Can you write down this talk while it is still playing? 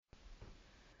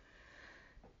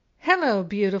Hello,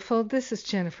 beautiful. This is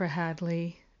Jennifer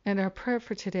Hadley, and our prayer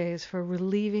for today is for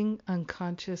relieving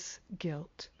unconscious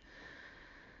guilt.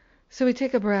 So we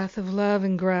take a breath of love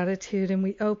and gratitude, and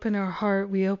we open our heart,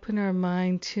 we open our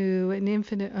mind to an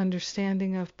infinite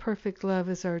understanding of perfect love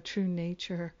as our true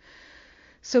nature.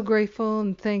 So grateful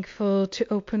and thankful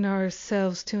to open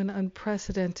ourselves to an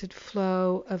unprecedented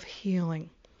flow of healing.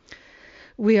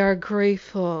 We are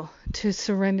grateful to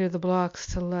surrender the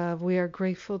blocks to love. We are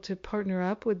grateful to partner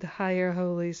up with the higher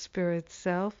Holy Spirit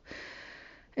self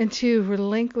and to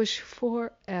relinquish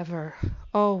forever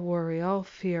all worry, all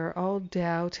fear, all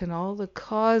doubt, and all the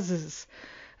causes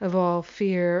of all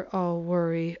fear, all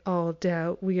worry, all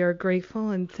doubt. We are grateful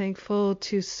and thankful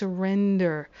to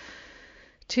surrender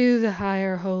to the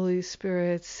higher Holy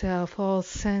Spirit self all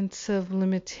sense of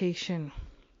limitation.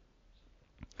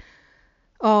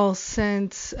 All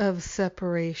sense of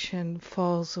separation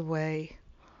falls away.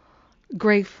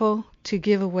 Grateful to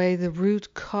give away the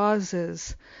root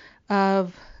causes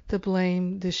of the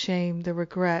blame, the shame, the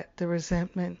regret, the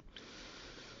resentment.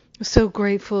 So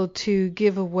grateful to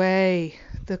give away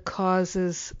the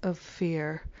causes of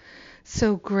fear.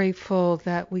 So grateful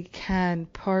that we can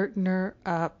partner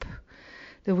up,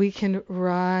 that we can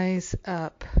rise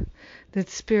up, that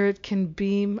Spirit can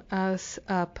beam us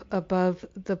up above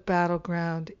the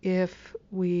battleground if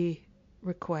we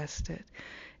request it,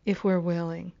 if we're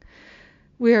willing.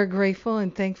 We are grateful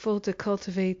and thankful to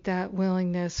cultivate that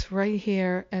willingness right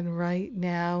here and right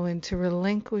now, and to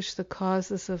relinquish the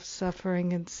causes of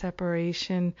suffering and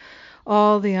separation.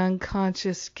 All the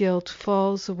unconscious guilt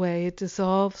falls away, it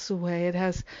dissolves away, it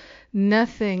has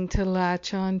nothing to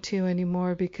latch on to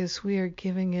anymore because we are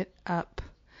giving it up.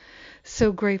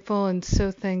 So grateful and so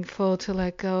thankful to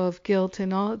let go of guilt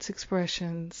in all its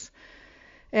expressions.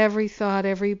 Every thought,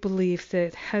 every belief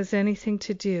that has anything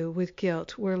to do with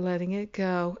guilt, we're letting it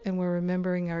go, and we're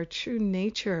remembering our true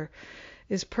nature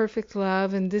is perfect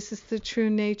love, and this is the true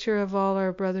nature of all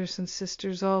our brothers and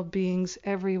sisters, all beings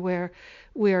everywhere.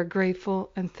 We are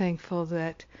grateful and thankful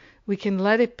that we can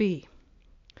let it be.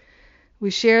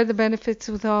 We share the benefits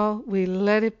with all. We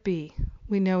let it be.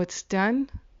 We know it's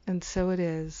done, and so it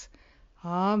is.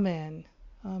 Amen.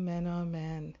 Amen.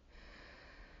 Amen.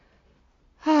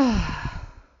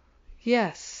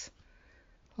 Yes,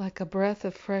 like a breath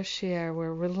of fresh air,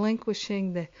 we're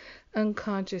relinquishing the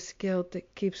unconscious guilt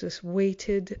that keeps us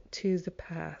weighted to the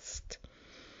past.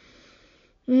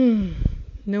 No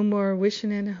more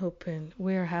wishing and hoping.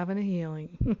 We're having a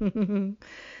healing.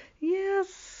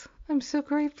 Yes, I'm so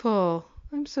grateful.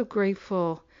 I'm so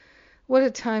grateful. What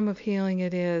a time of healing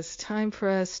it is. Time for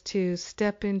us to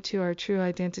step into our true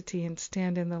identity and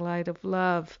stand in the light of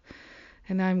love.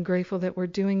 And I'm grateful that we're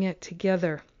doing it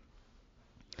together.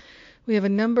 We have a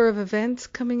number of events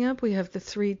coming up. We have the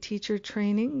 3 teacher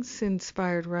trainings: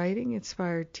 inspired writing,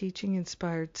 inspired teaching,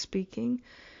 inspired speaking.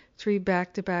 3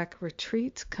 back-to-back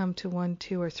retreats. Come to 1,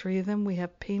 2, or 3 of them. We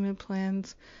have payment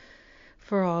plans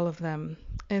for all of them.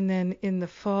 And then in the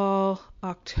fall,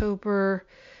 October,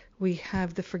 we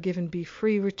have the Forgive and Be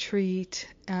Free retreat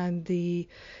and the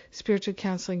Spiritual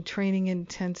Counseling Training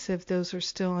Intensive. Those are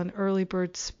still on early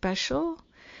bird special.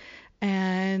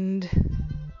 And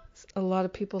a lot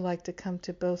of people like to come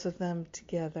to both of them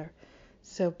together.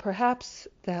 So perhaps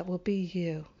that will be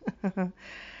you.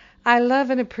 I love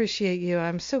and appreciate you.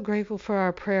 I'm so grateful for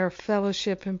our prayer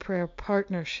fellowship and prayer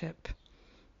partnership.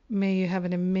 May you have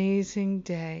an amazing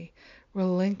day,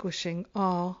 relinquishing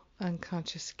all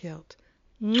unconscious guilt.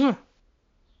 Mwah!